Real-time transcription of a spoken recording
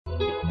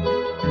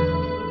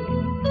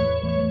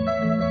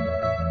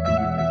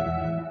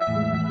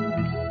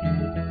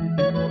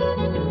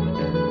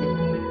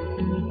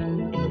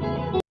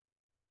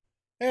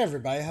Hey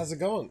everybody, how's it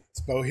going? It's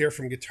Bo here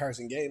from Guitars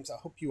and Games. I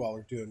hope you all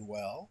are doing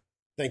well.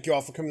 Thank you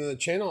all for coming to the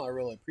channel. I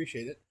really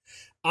appreciate it.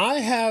 I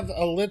have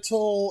a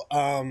little,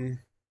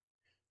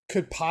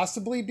 could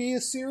possibly be a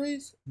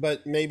series,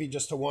 but maybe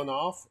just a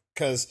one-off,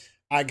 because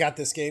I got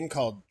this game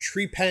called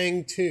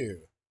Trepang2,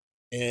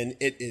 and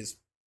it is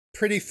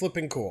pretty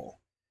flippin'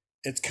 cool.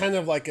 It's kind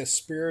of like a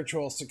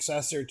spiritual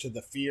successor to the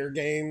F.E.A.R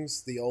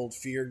games, the old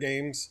F.E.A.R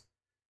games.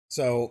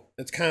 So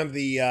it's kind of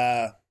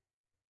the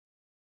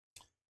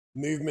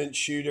movement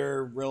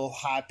shooter, real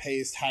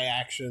high-paced,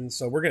 high-action.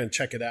 So we're going to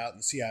check it out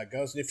and see how it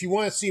goes. And if you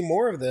want to see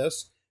more of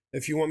this,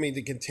 if you want me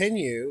to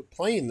continue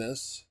playing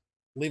this,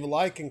 leave a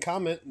like and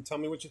comment and tell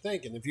me what you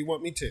think, and if you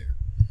want me to.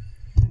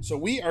 So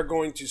we are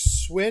going to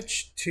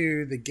switch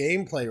to the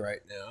gameplay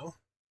right now.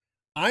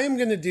 I am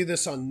going to do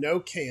this on no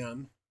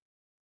cam,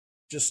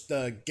 just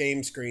the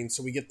game screen,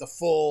 so we get the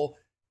full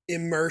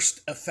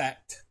immersed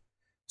effect.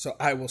 So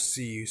I will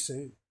see you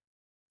soon.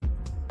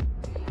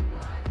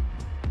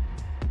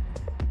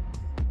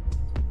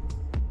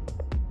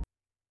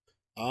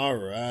 All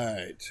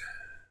right,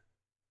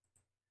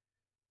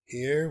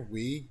 here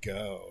we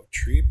go.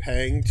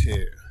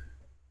 Trepang2.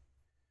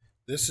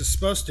 This is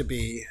supposed to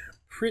be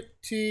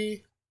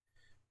pretty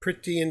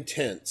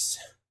intense.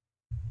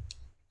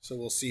 So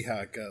we'll see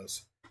how it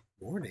goes.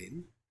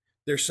 Warning,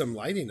 there's some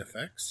lighting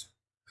effects.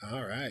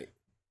 All right.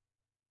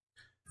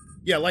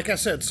 Yeah, like I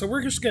said, so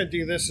we're just going to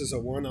do this as a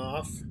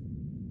one-off.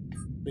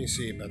 Let me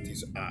see about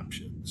these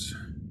options.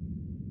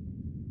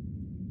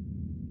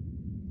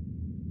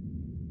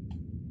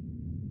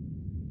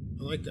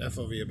 I like the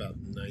FOV about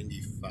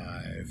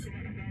 95.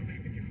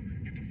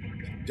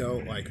 I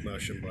don't like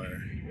motion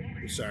blur.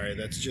 I'm sorry,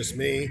 that's just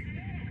me.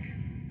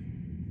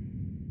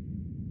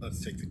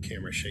 Let's take the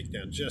camera shake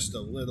down just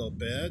a little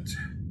bit.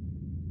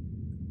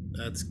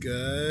 That's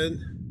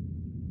good.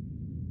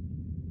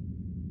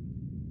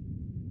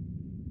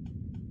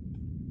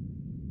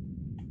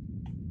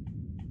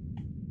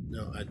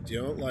 No, I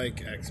don't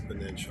like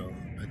exponential.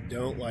 I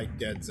don't like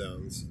dead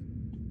zones,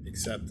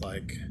 except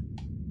like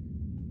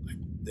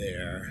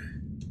there.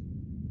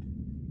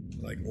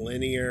 Like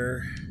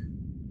linear.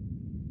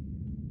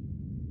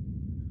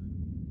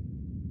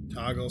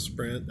 Toggle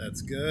sprint,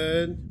 that's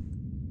good.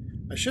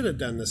 I should have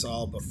done this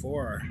all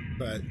before,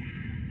 but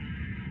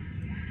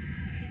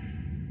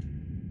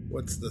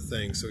what's the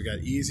thing? So we got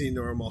easy,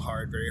 normal,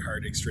 hard, very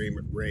hard, extreme,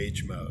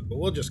 rage mode. But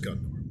we'll just go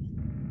normal.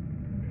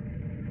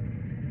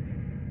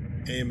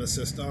 Aim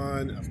assist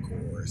on, of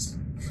course.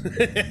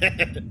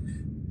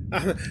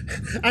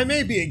 I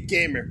may be a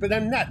gamer, but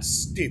I'm not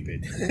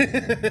stupid.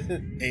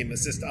 Aim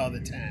assist all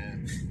the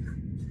time.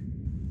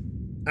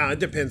 It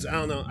depends. I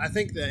don't know. I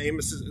think the aim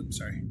assist... Oops,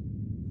 sorry.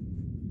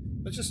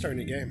 Let's just start a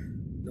new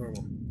game.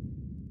 Normal.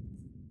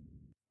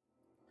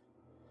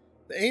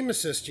 The aim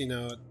assist, you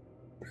know,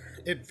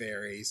 it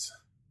varies.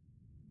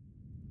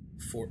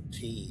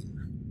 14.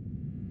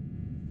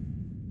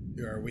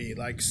 Who are we?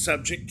 Like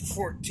Subject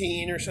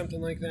 14 or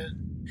something like that?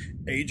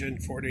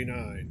 Agent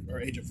 49 or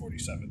Agent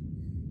 47.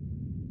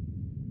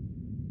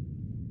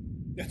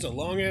 That's a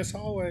long-ass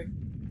hallway.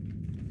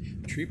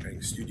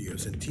 Trepang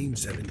Studios and Team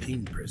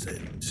 17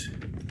 present.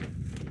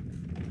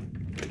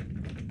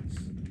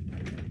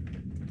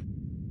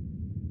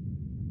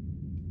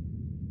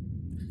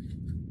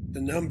 The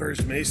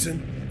numbers,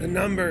 Mason. The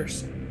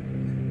numbers.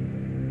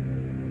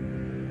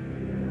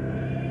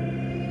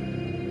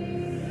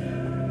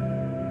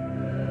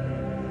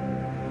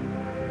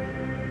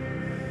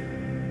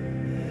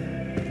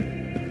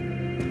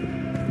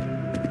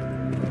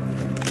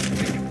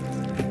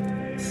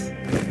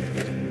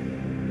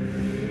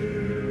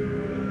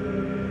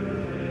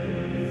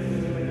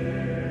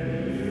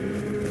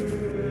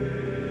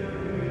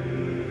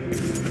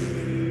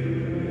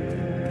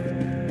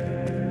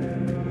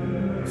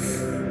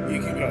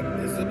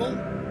 Invisible?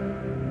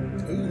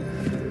 Ooh.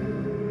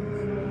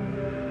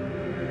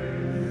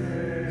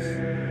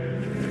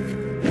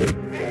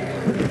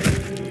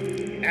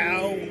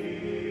 Ow.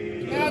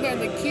 Not on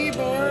the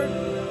keyboard.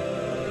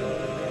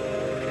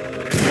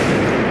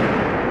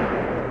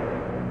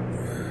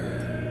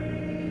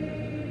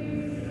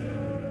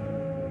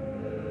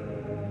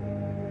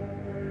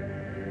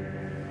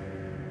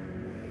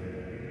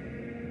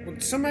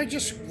 Would somebody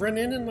just run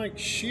in and like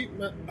shoot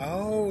my...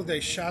 Oh, they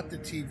shot the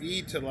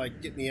TV to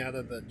like get me out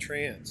of the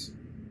trance.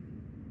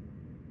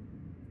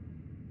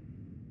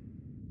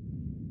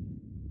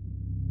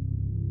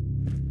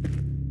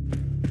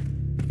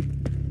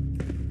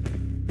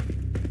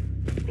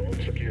 Vault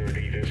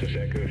security, this is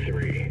Echo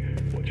 3.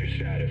 What's your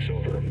status,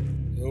 over?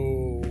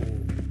 Oh,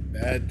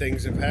 bad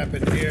things have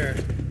happened here.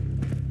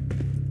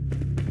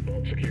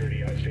 Vault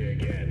security, I say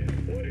again.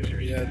 What is your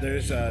Yeah,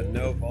 status? there's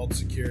no vault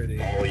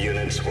security. All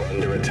units were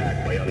under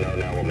attack by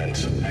unknown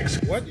elements.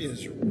 What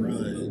is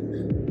run?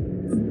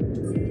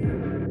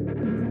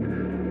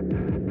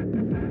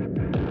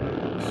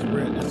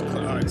 Sprint is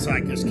closed. So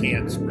I just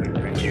can't sprint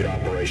right Execute now.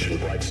 Operation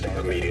Bright Star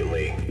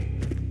immediately.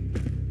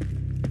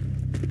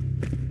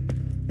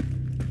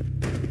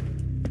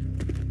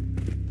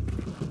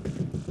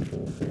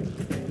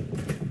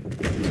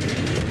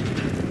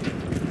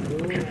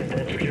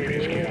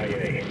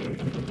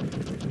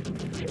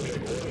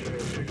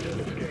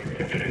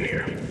 nothing in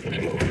here. Let's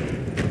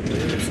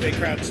move. Stay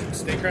crouched.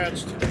 Stay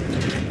crouched.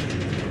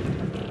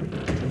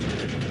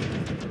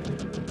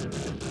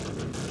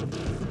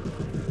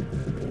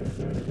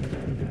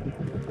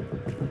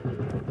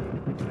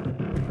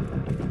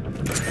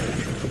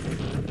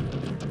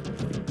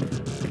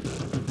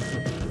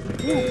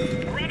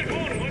 Around the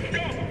corner, let's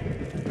go!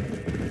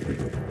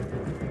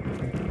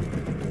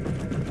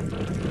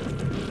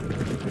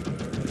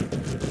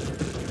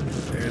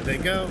 There they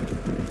go.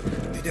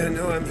 They don't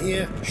know I'm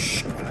here.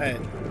 Shh,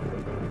 quiet.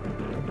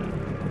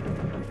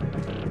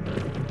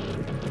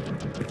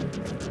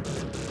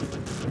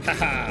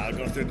 Haha, I'll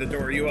go through the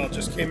door you all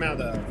just came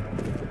out of.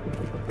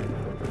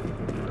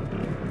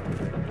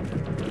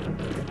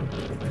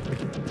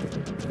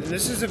 And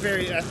this is a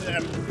very,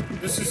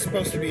 this is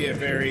supposed to be a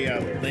very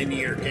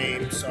linear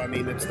game, so I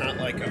mean, it's not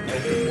like an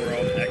open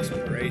world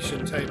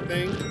exploration type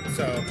thing.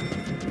 So,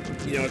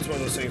 you know, it's one of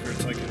those things where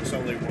it's like there's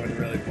only one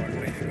way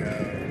to go.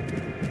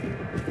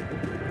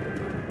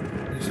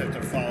 You just have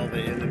to follow the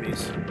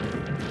enemies.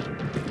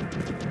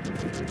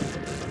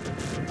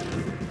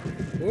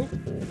 Whoop.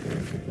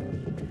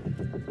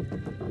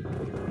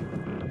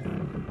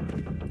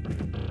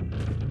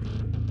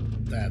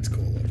 That's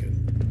cool looking.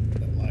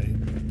 The light.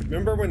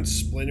 Remember when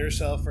Splinter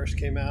Cell first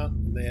came out?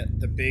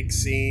 The big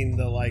scene,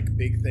 the like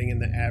big thing in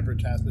the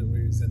advertisement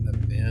where he was in the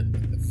vent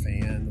with the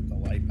fan with the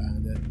light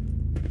behind it.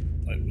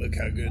 Like, look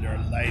how good our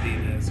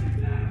lighting is.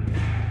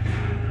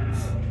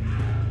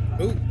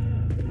 Ooh.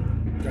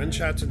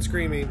 Gunshots and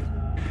screaming.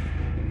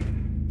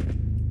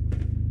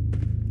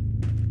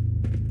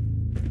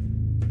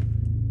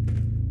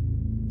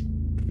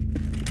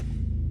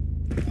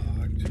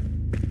 Locked.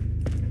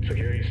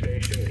 Security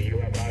station, do you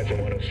have eyes on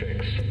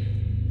 106?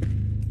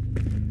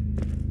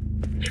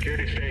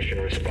 Security station,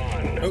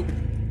 respond. Oh.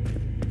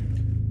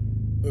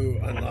 Ooh,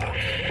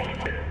 unlocked.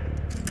 Fuck.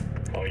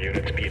 All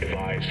units be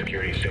advised,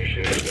 security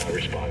station is not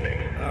responding.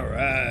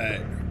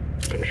 Alright.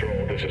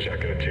 Control, this is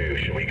Echo 2.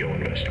 Should we go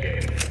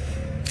investigate?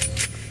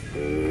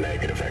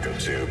 Negative, Echo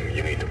 2.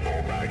 You need to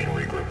pull back and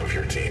regroup with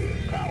your team.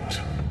 Out.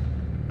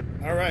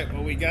 Alright,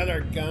 well we got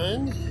our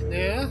gun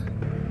now.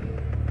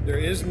 There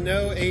is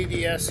no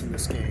ADS in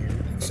this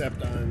game,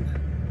 except on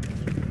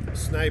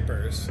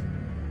snipers.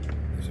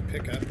 There's a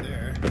pickup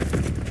there.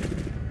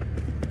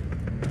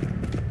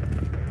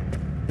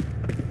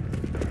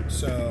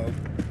 So,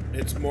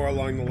 it's more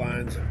along the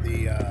lines of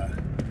the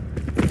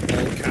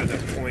old kind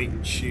of point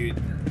and shoot.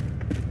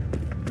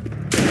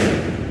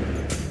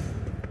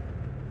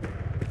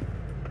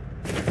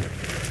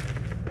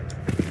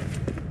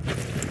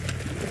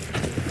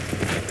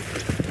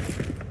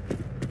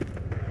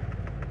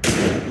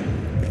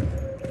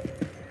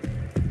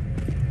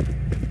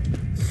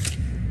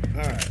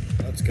 Alright,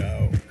 let's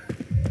go.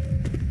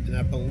 And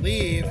I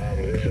believe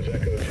This is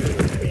Echo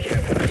 2. We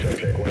can't find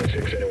subject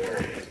 106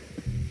 anywhere.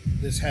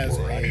 this has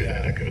Roger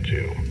that, a Echo 2.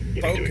 You need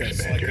to focus,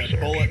 expand like your a search.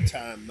 bullet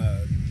time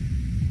mode,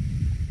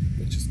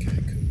 which is kind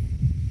of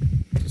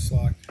cool. Just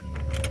locked.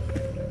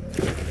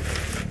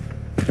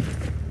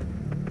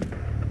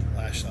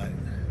 Flashlight.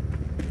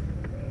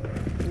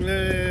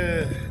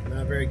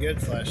 Not very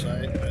good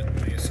flashlight, but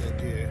I guess it'll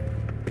do.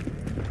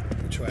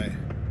 Which way?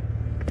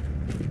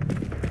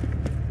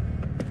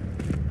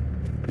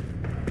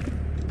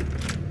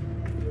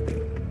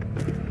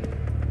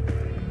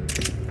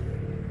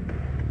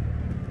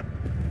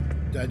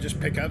 Did I just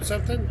pick up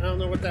something? I don't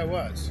know what that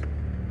was.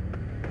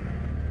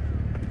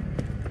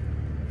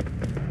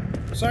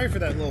 Sorry for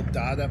that little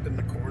dot up in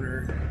the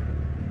corner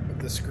of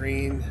the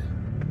screen.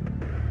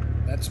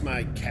 That's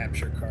my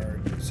capture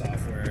card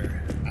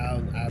software.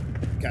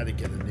 I've got to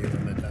get a new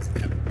one that doesn't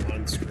have an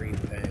on-screen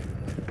thing.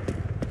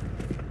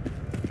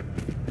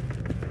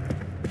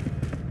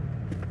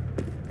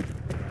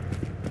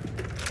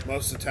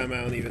 Most of the time I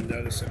don't even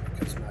notice it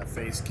because my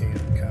face cam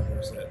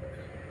covers it.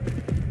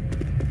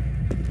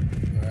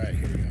 Alright,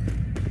 here we go.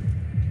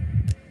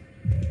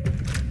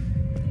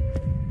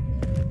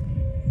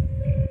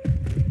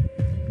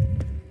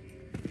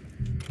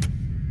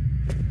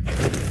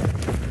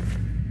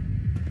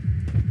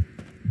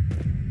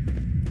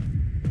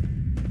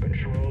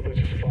 Control, this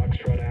is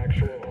Foxtrot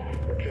Actual.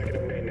 We're checking the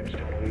maintenance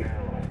tunnel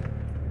now.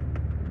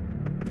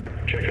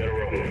 Check that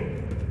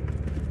room.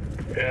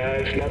 Yeah,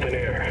 there's nothing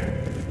here.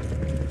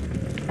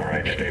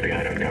 Alright, stay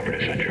behind uncover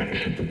this entrance.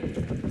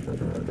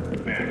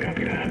 Yeah,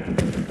 copy that.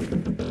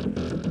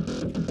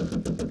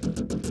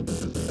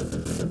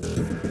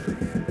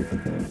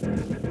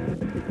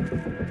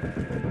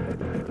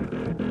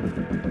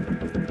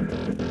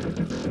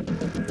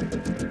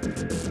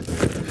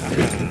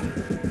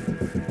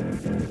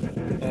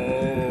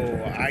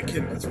 Oh, I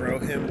can throw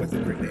him with a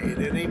grenade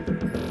in him?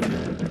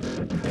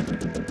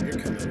 You're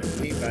coming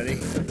with me, buddy.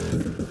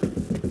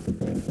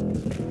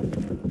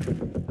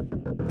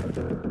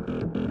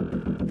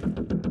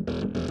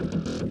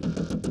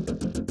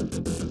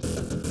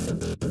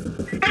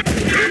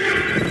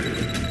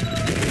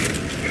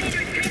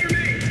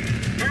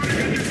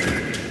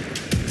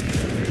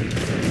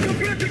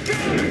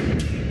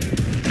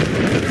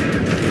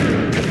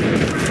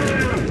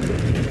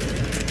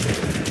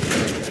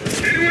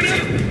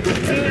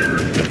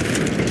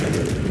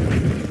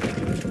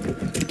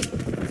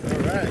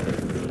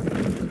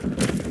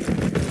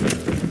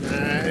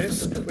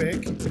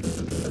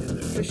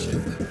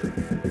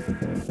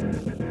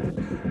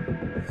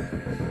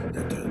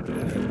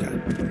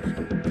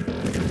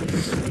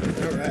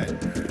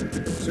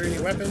 Is there any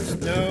weapons?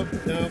 No,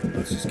 no.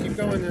 Let's just keep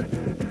going then.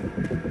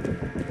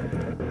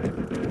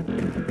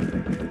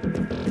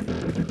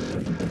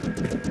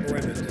 Oh,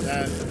 wait a minute. Did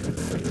that?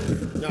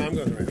 No, I'm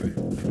going the right way.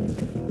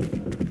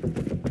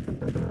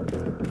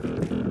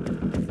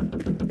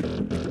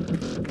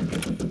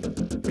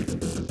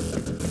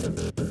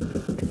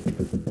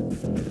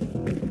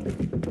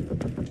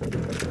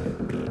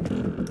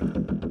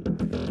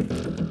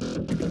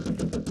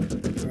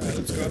 Alright,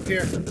 let's go up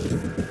here.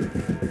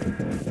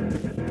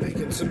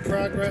 Making some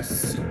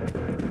progress.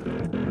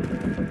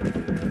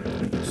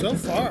 So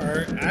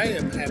far, I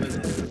am having a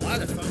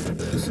lot of fun with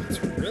this. It's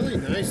really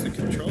nice. The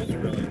controls are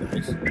really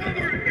nice.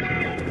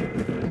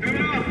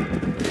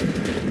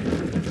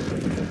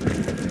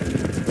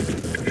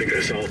 Take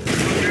us all.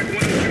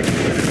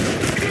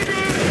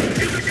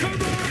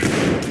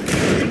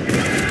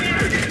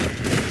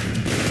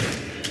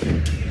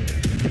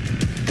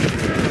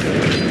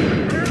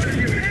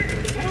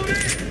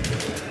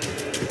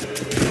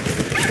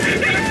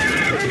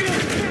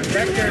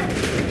 Vector!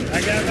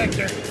 I got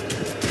Vector.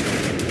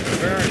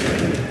 Where are you?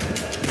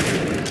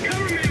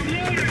 Cover me, I'm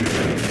loaded.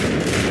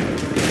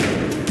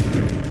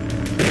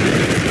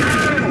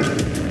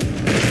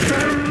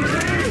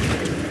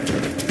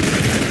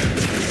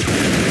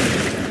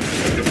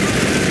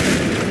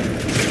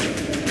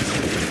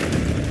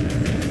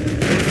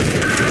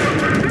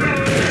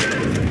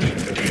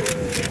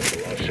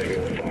 Lost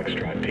signal,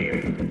 Foxtrot team.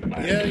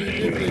 Yeah, you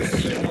did lose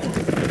signal.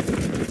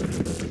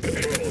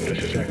 Control, this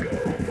is Echo.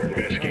 We're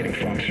investigating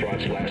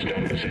Foxtrot's last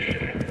known position.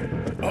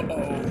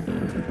 Uh-oh.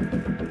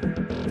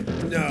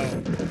 No.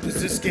 Does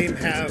this game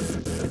have...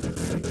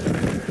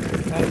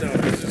 Oh, no.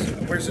 This is...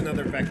 Where's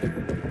another Vector?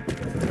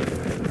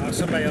 Oh,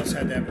 somebody else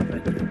had to have a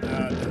Vector.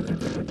 No, they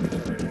didn't.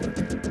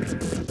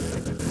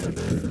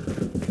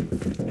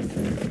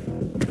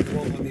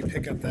 Won't let me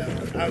pick up that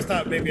one. I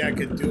thought maybe I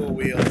could dual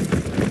wheel.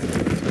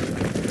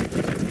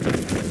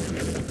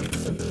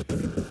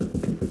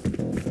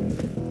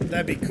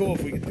 That'd be cool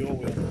if we could dual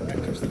wheel the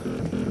Vectors.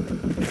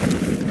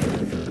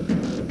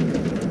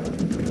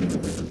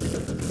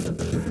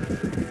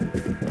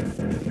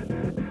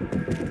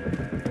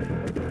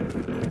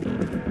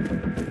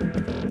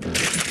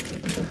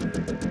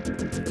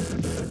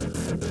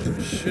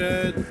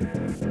 Should...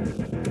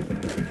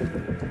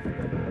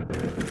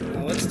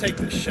 Well, let's take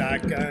the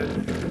shotgun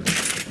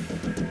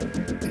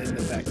and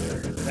the Vector.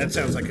 That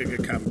sounds like a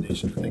good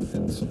combination. I think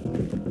that's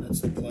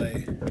the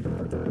play.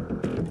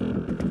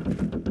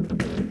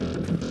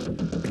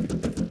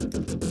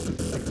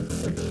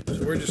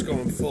 So we're just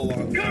going full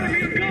on. Cover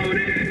me, I'm going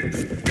in.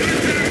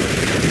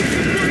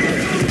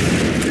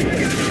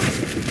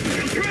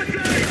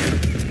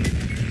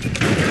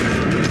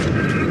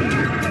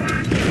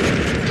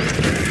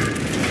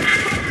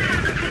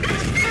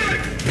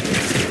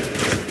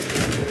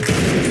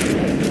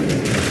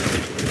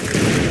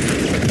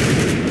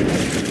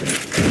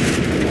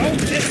 Oh,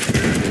 shit!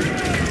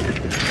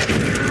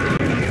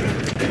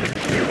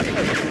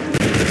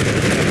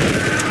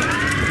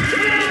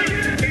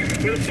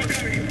 Where the fuck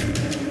are you?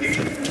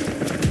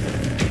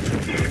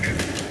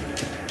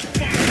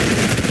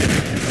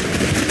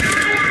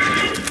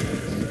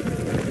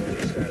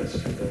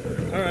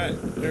 Alright,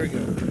 there we go.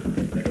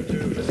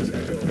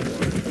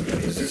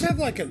 Does this have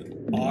like an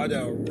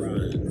auto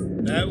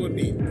run? That would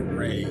be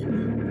great.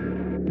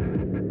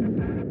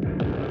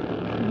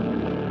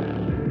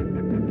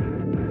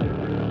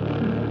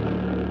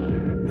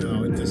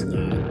 No, it does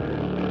not.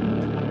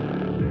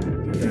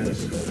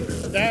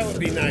 That would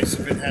be nice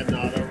if it had an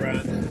auto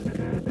run.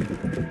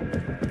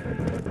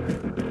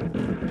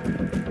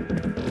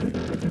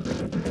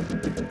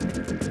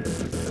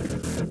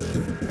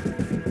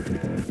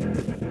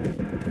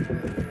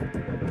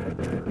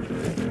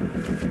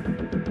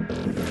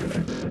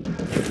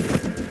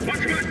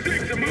 Watch my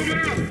six, I'm moving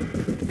up.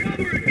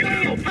 Cover it, go!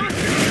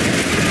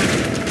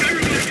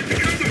 Everybody get to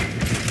cover!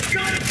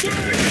 Got it,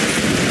 flag!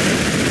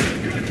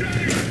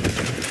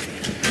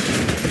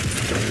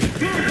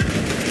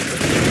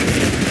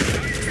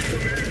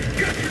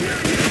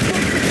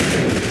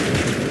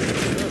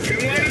 Get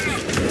one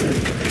out!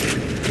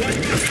 Watch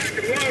my back,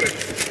 I'm loaded!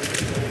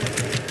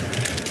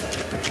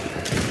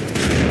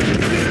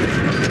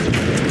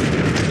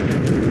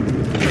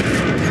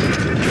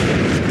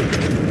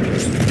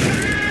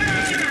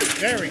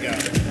 There we go.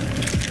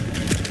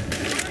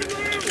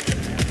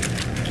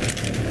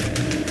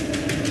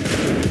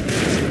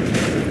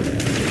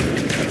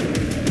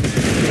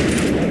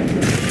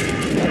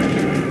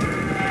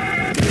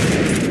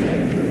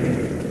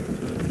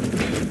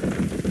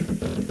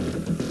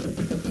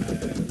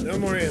 No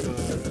more ammo.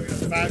 We got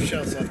 5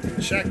 shells left in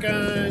the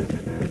shotgun.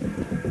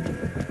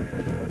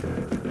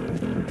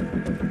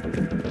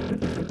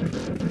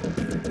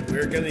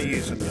 We're gonna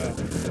use them though.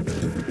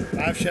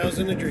 5 shells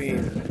in a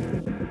dream.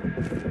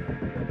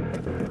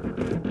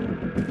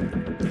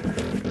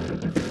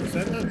 Is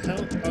that not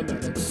hell? Oh no,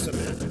 that's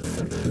cement.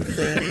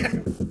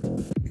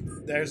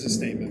 There's a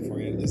statement for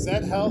you. Is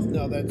that health?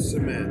 No, that's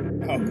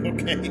cement. Oh,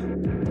 okay.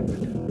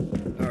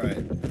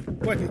 Alright.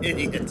 What an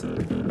idiot.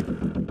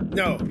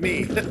 No,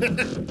 me.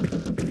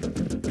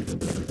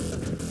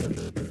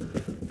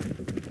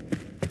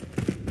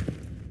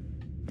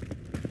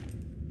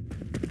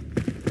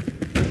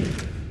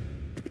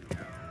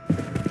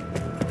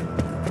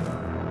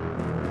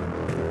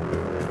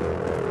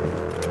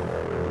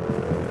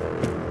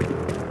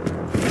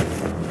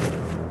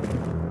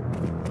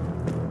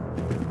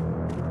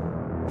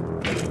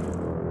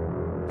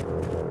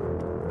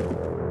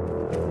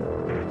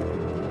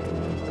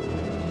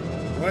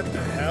 What the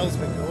hell's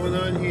been going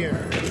on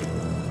here?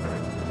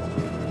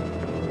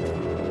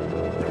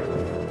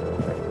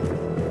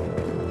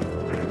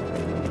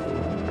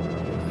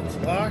 It's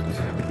locked.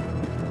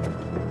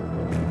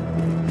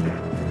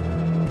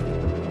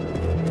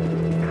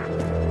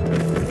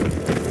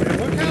 Man,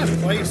 what kind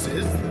of place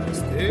is this,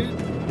 dude?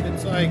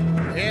 It's like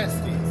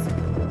nasty.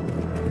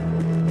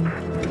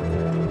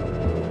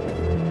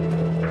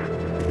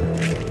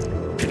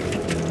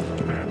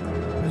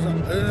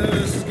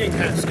 This is getting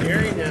kind of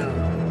scary now.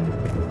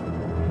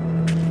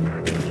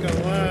 Not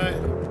gonna lie.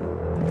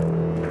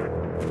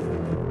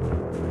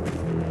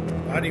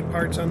 Body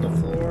parts on the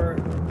floor.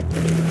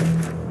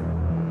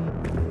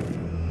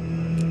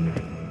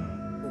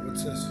 Oh,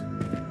 what's this?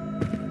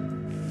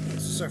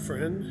 This is our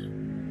friend.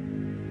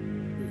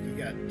 He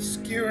got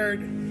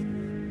skewered.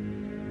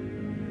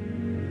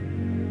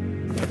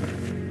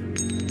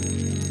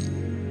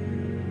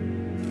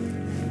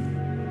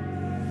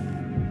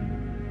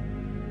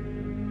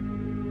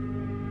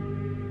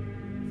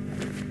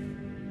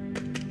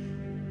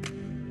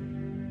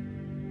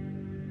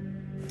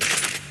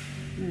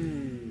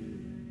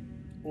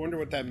 I wonder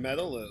what that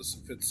metal is.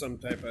 If it's some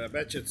type of, I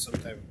bet you it's some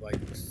type of like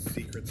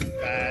secret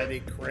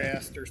society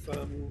crest or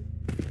something.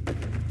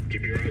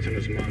 Keep your eyes on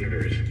those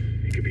monitors.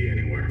 It could be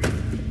anywhere.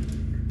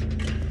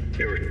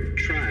 They were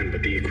trying,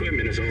 but the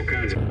equipment is all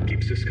kinds of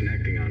keeps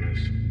disconnecting on us.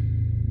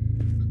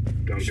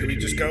 Don't Should we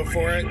just go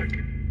for it?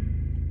 Like,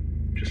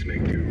 just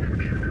make do.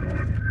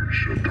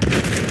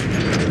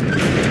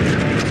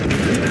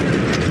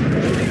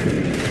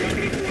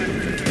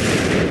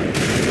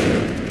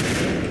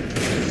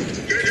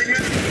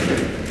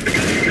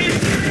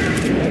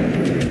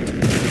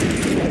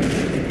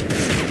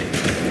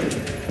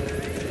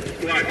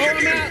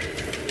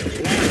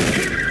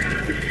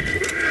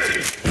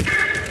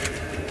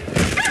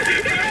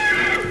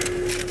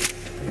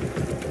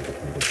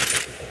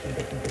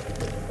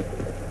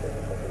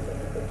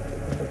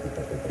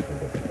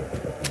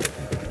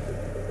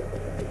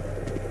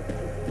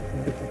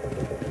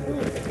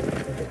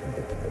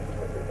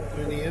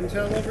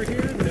 Intel over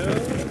here? No.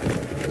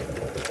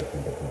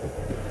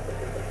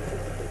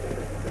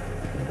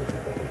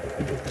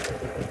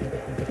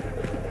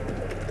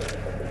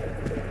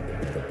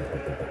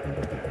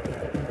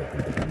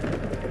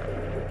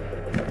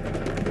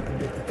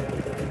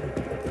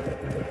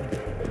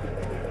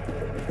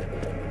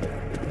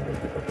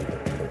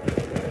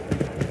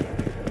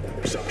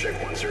 Subject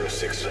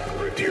 106 en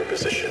route to your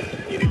position.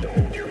 You need to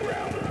hold your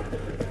ground.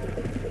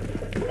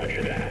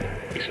 Roger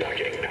that. He's not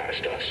getting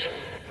past us.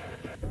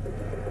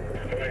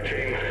 Alright,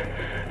 team.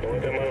 Don't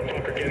let that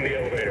motherfucker get in the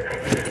elevator.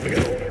 We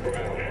gotta hold our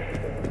ground.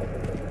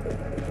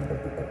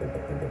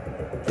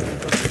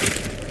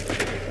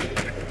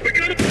 We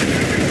gotta...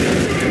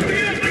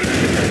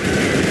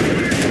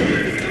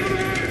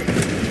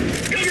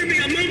 Cover me,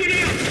 I'm moving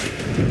up!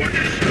 What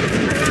the...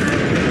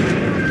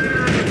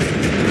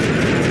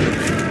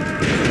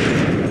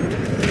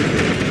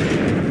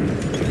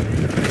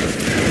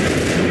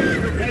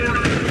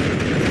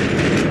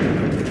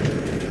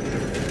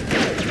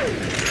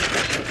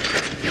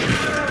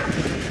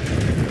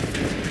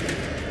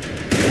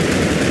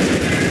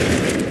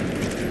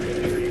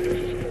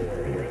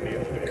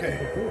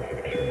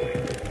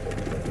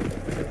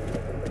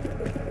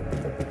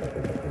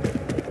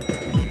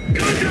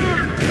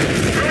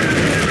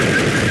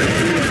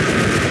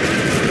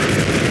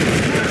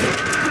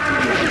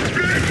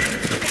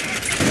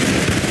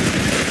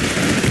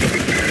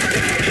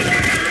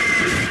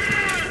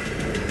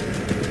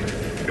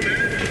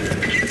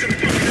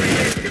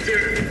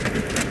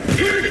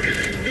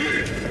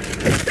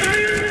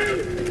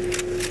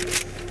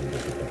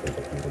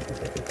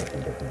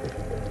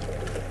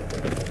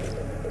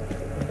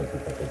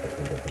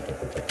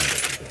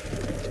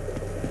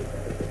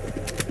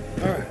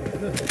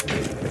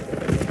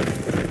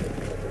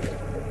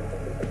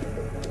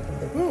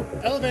 Ooh,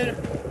 elevator.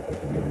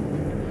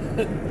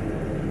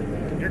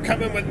 You're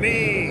coming with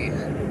me.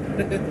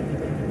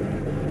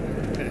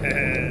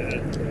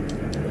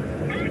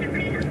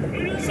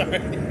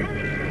 Sorry.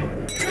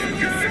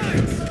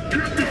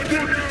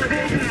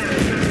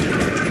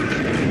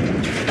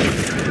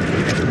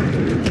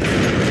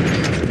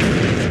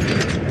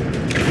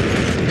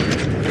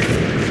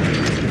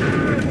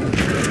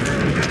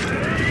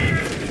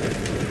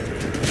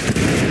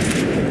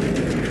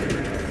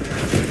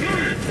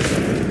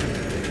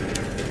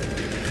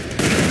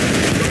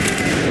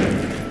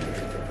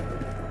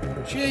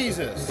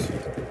 Jesus.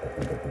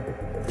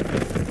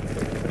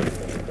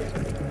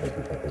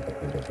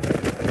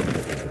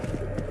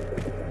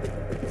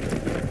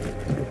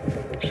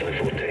 Side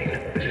 14,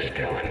 this is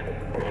Talon.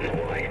 We're on the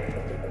way.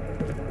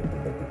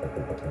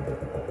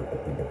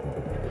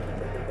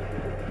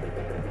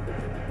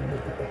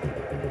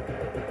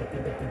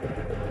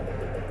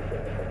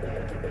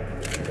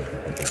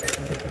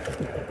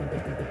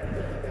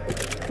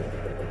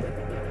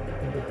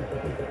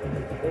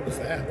 What was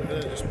that? What did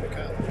I just pick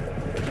up?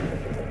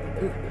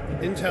 Ooh,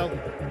 intel.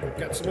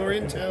 Got some more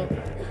intel.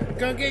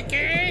 Go get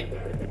it!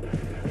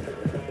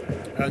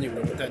 I don't even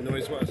know what that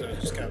noise was. I was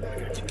just kind of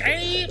like,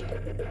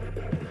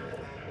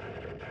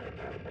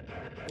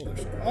 Oh,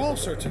 there's all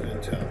sorts of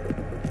intel.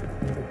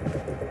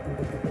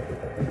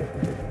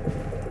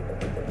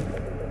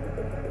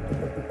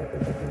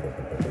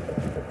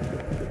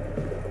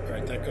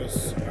 Alright, that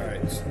goes...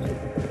 Alright. So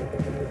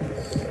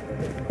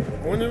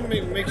I want to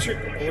make sure...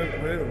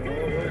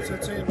 What was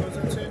that saying? What was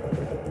that saying?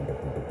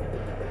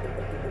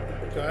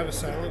 Do I have a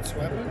silenced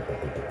weapon?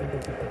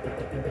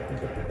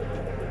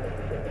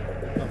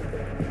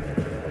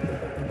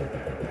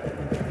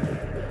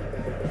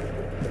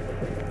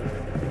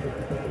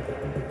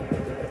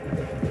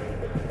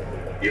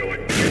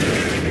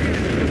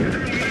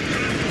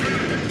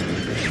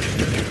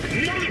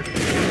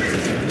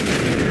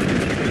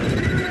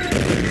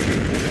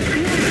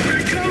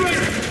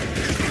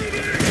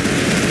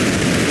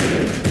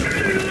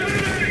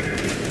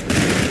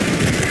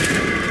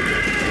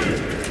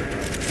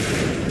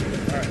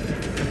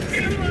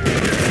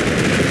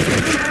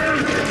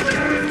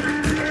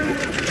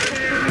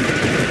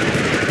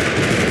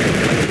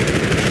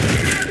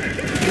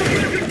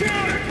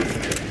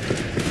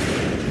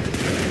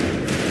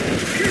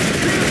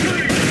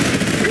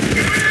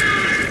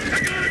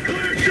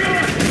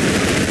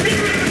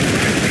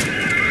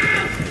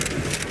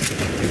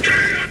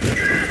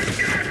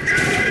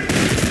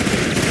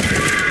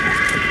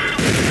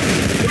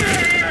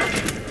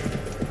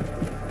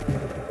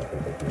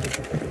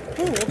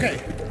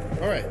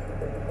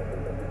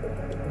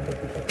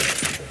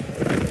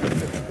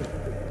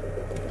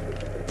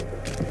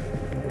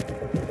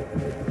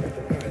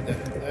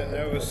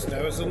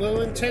 That was a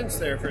little intense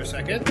there for a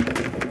second.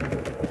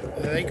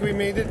 I think we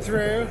made it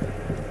through.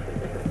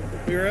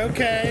 We were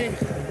okay.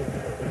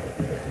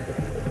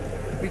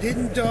 We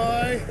didn't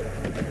die.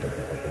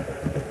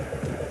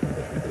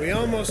 We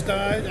almost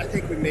died. I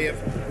think we may have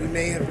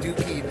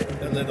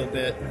dookied a little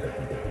bit.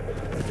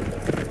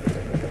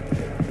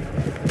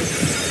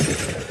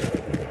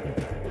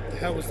 The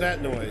hell was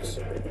that noise?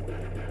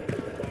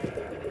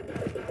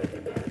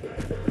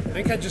 I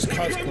think I just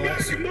caused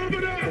glass for my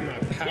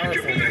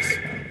powerfulness.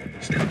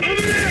 Over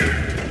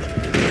there!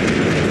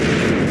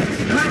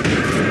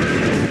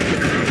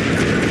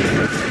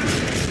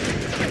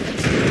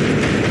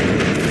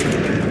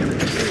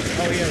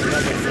 Oh yeah,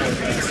 level 4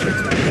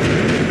 bastards.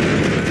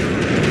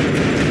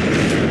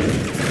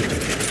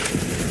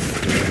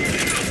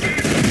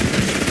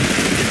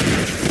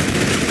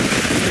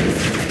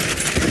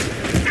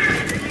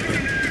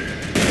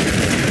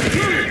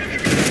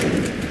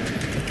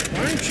 Why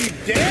aren't you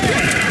dead?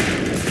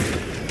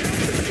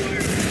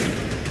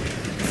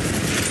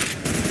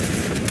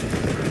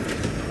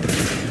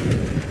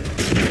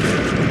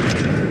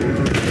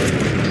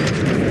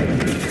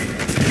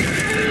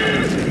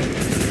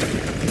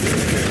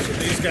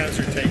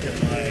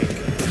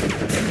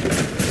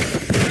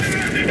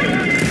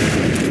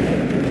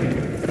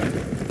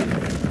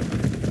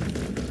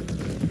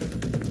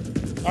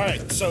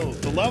 So,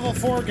 the level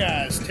 4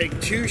 guys take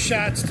 2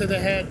 shots to the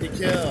head to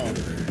kill.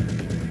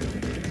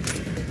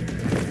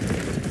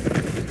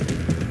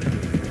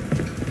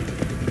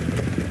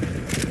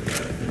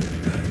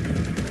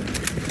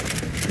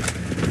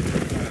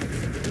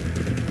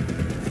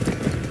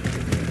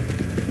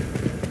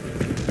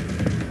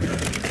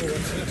 Oh,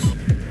 what's this?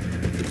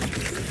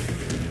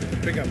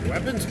 Pick up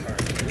weapons part.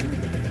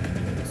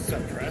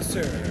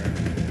 Suppressor.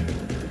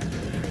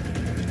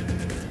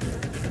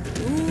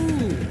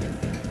 Ooh.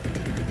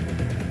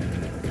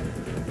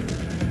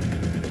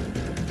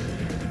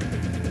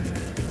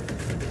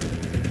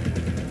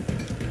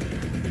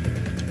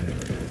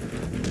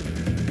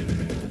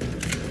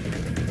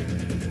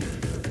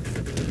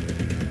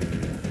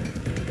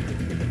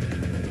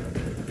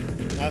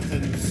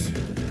 Nothing's...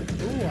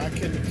 Ooh, I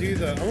can do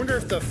the... I wonder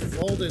if the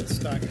folded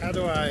stock... How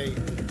do I...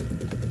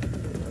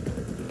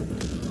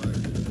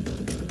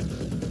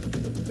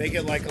 make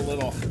it like a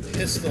little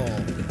pistol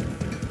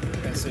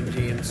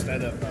SMG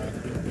instead of...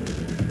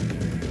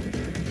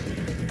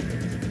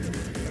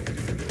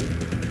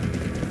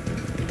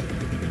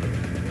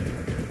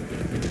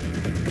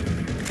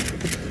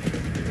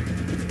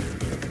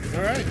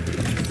 Alright.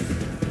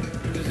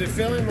 Is it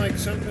feeling like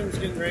something's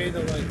getting ready to,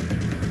 like...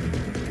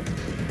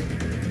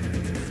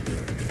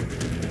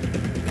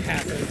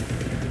 happen?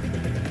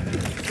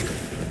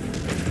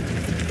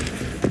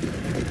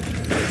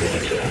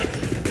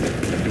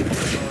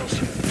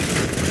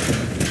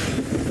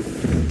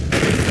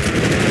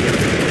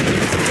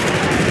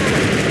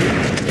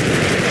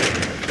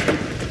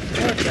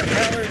 What the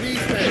hell are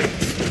these things?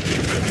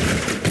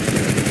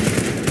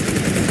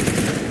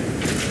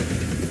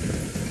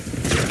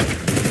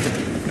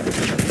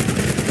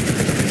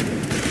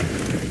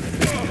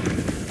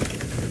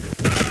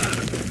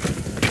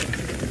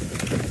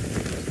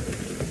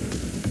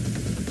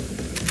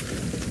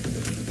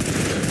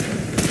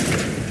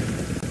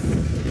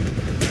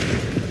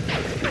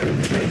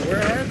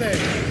 Where are they?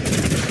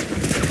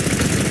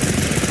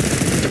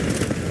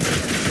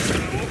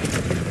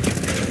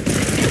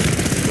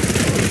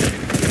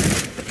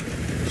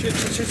 Shit.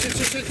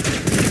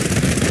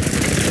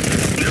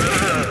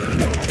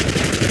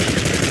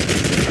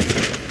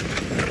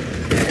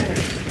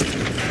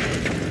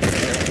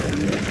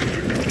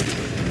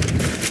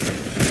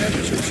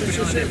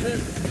 shit hit?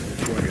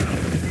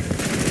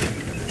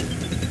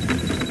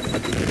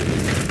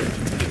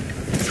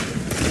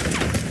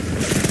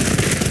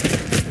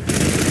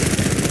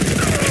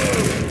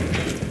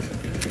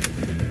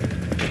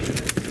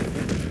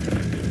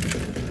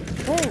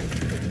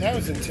 That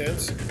was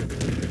intense.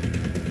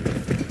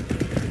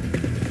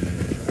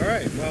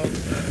 Alright, well,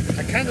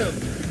 I kind of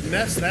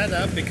messed that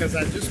up because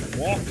I just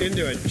walked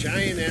into a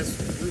giant ass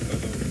group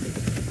of them.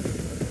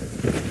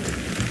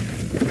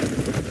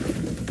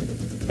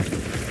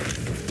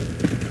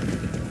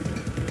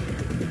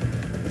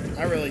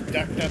 I really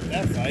ducked up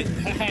that fight.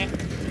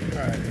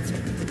 Alright, let's go.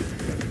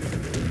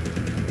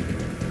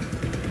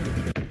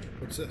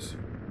 What's this?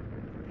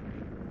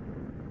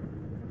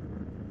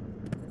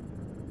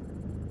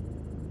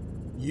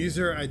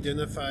 User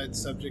identified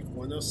subject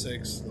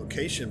 106,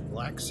 location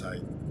black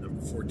site,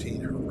 number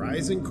 14,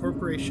 Horizon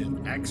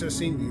Corporation,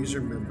 accessing user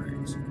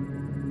memories.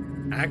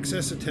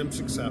 Access attempt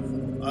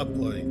successful.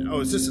 Uploading. Oh,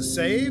 is this a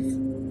save?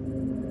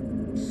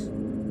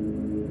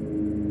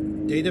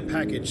 Data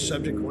package,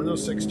 subject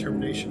 106,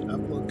 termination,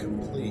 upload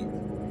complete.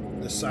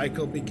 The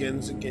cycle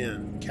begins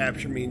again.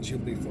 Capture means you'll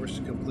be forced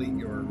to complete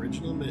your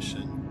original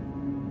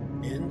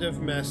mission. End of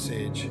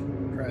message,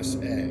 press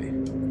A.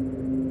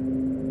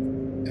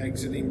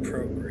 Exiting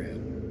program.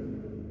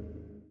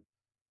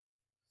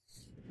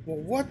 Well,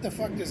 what the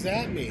fuck does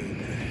that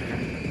mean?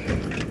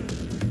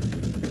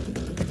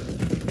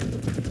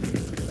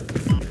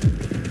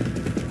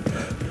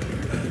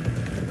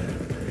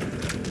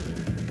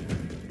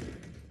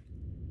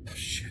 Oh,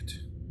 shit.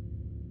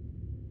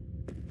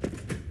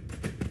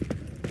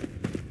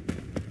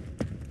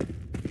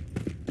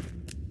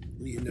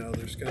 You know,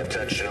 there's gonna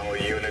Attention all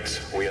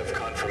units, we have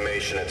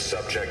confirmation that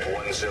subject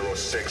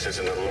 106 is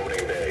in the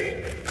loading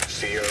bay.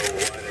 Sierra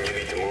 1, you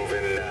need to move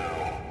in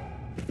now.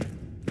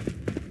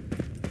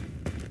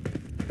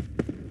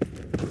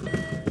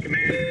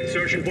 Command,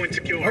 insertion point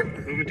secure.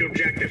 Moving to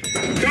objective.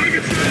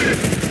 Target sighted!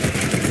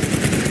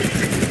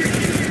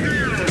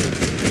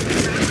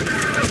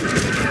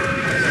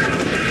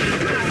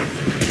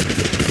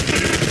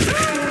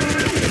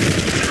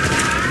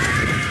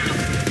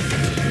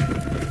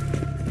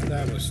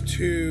 That was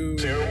two.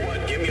 Sierra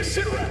 1, give me a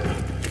sit rep.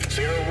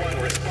 Sierra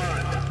 1,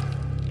 respond.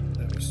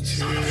 That was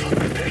two.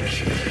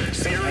 Bitch.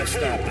 Sierra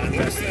 2, I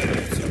messed that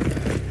up so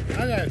bad.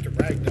 I have to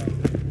ragdoll.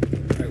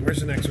 Alright, where's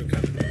the next one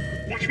coming?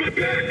 Watch my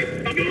back!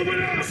 I'm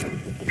moving up!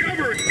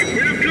 Cover! We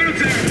have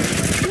contact!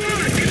 Come on!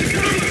 Get the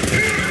cover!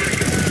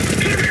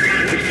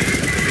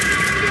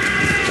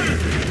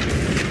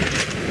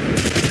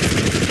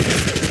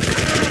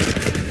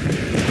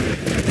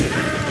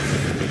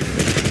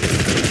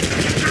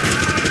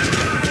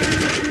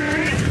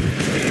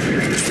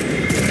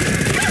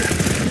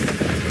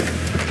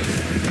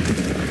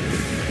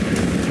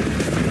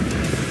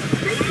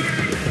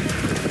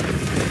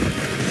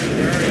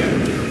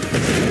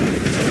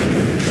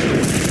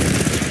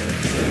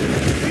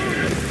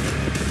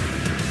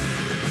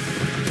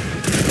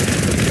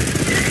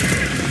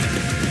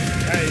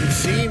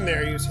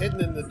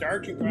 Hidden in the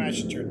dark and I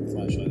should turn the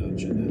flashlight on,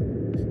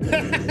 shouldn't I?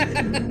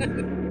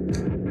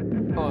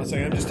 Hold on a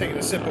second, I'm just taking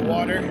a sip of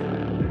water.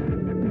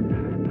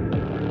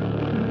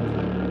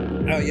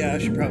 Oh yeah, I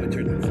should probably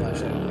turn the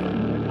flashlight on.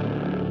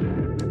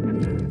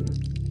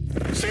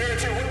 Sierra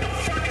 2, what the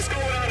fuck is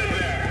going on in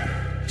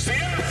there?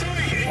 Sierra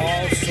 3!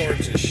 All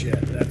sorts of shit,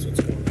 that's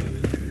what's going on in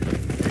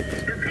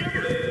there. You're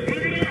covered!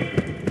 Moving up!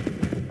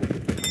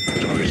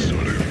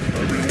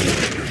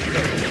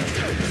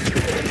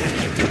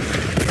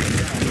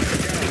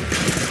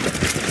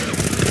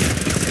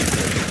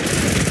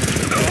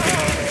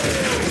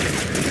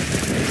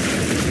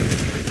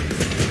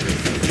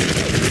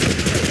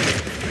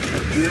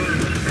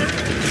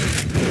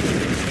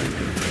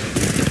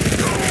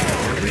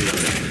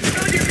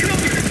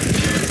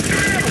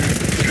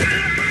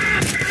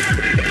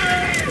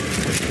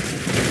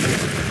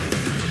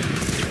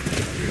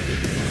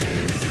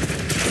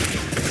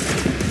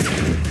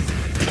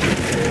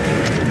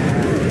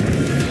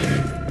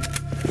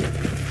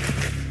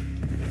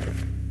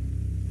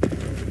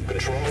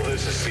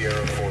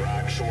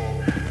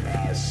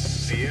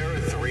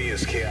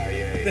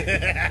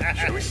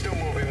 Should we still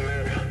move in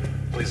there?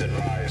 Please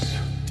advise.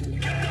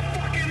 Get the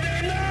fuck in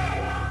there now!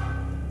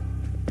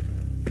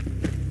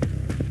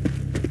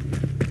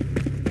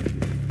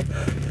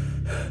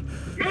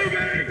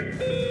 Moving!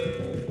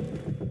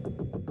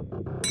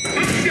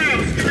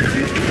 Hostiles!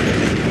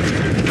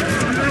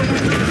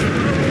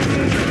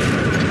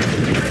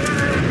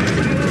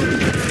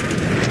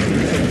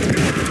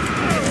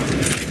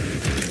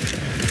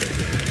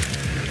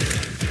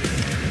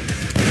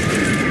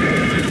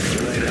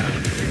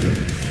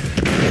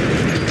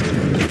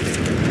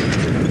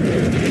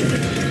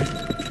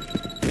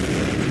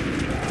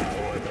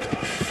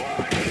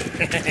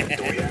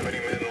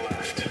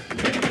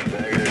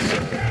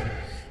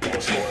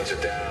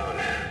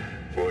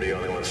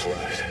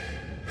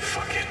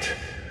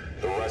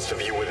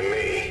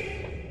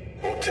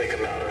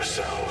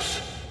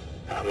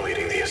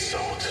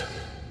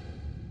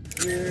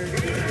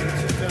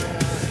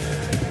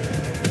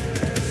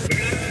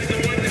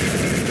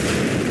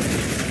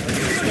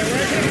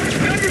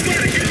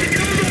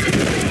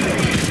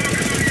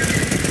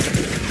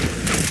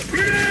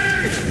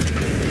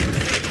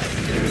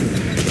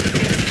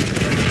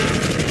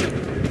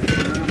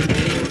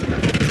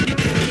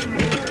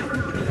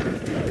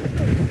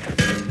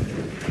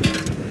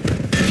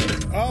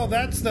 Oh,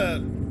 that's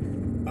the...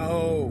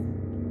 Oh.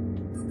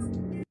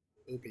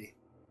 Oopie.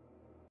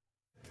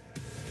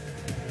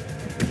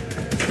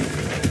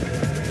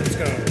 Let's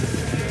go.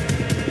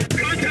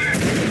 Contact!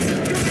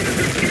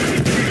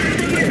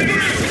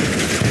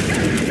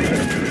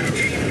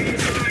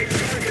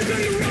 Target's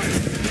on the run.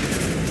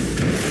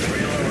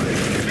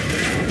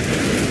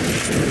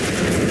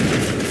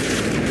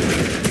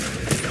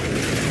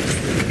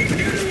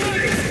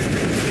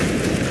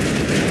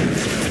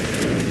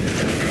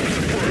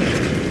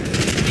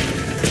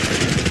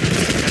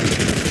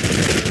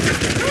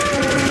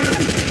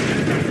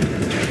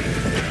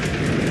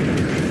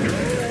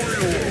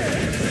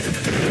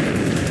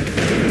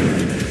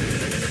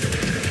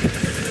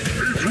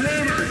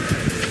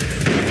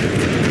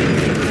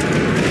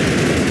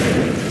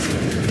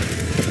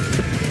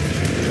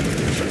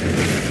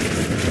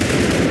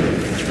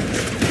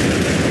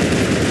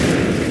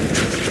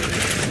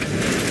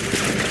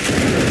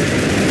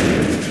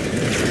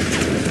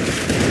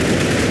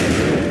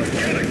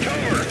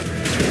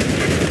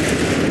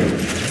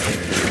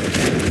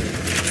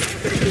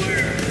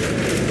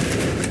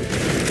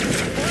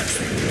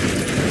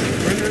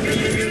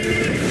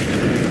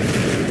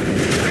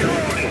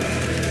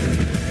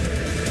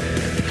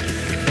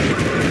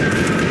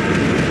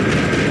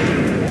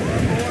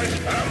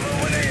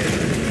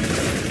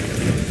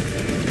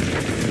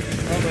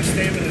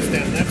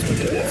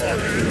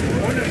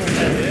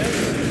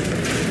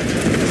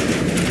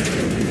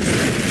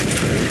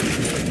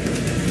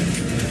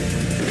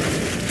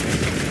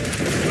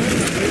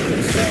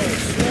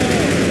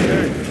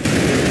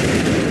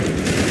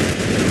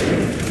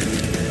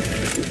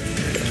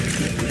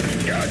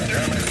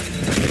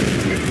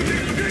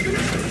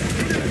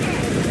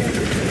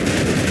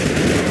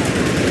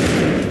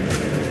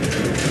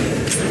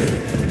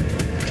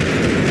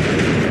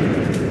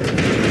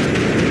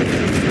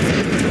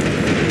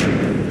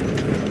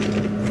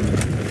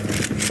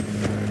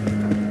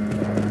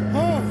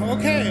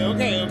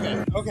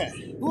 Okay.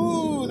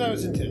 Ooh, that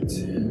was intense.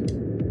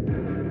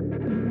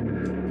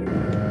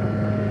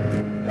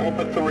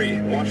 Alpha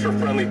 3, watch for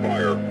friendly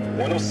fire.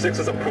 106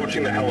 is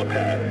approaching the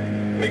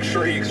helipad. Make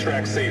sure he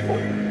extracts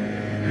safely.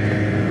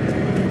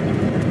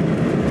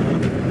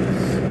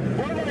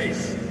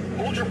 Release!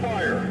 Hold your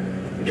fire.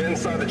 Get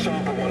inside the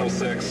chopper,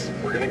 106.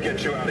 We're gonna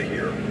get you out of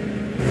here.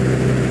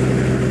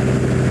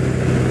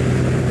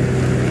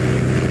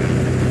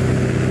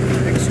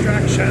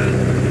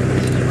 Extraction.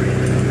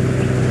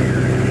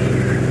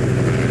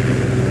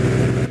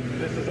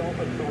 This is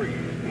Alpha 3,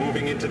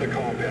 moving into the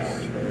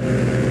compound.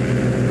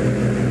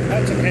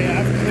 That's okay,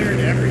 I've cleared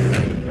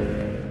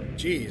everything.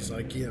 Jeez,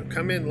 like, you know,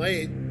 come in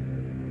late.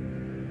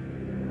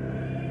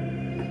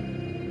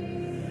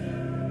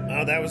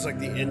 Oh, that was like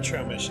the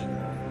intro mission.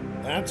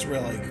 That's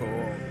really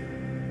cool.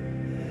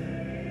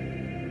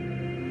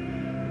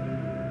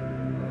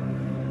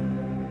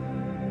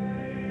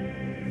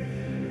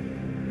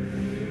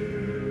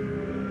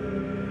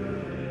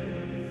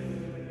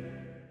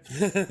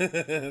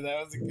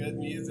 That was good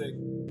music.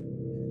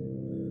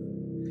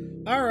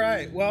 All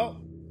right, well,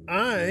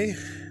 I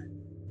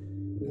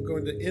am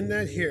going to end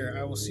that here.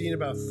 I will see you in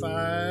about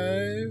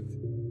 5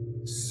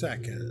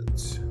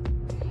 seconds.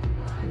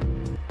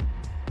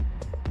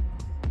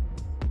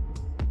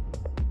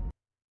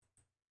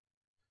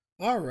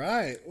 All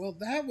right, well,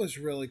 that was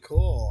really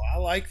cool. I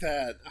like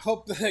that. I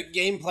hope the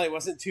gameplay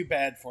wasn't too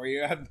bad for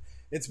you.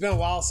 It's been a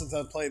while since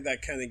I've played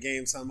that kind of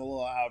game, so I'm a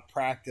little out of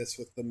practice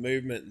with the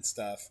movement and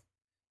stuff.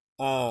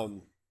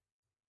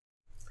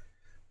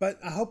 But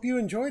I hope you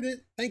enjoyed it.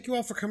 Thank you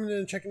all for coming in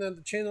and checking out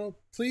the channel.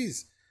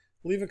 Please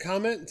leave a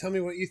comment and tell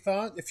me what you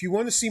thought. If you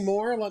want to see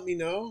more, let me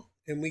know,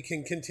 and we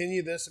can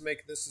continue this and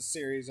make this a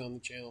series on the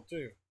channel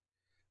too.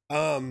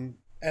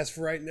 As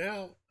for right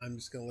now, I'm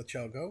just going to let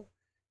y'all go.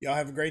 Y'all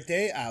have a great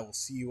day. I will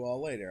see you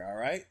all later, all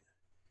right?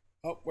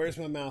 Oh, where's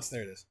my mouse?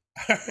 There it is.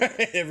 All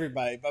right,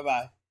 everybody.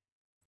 Bye-bye.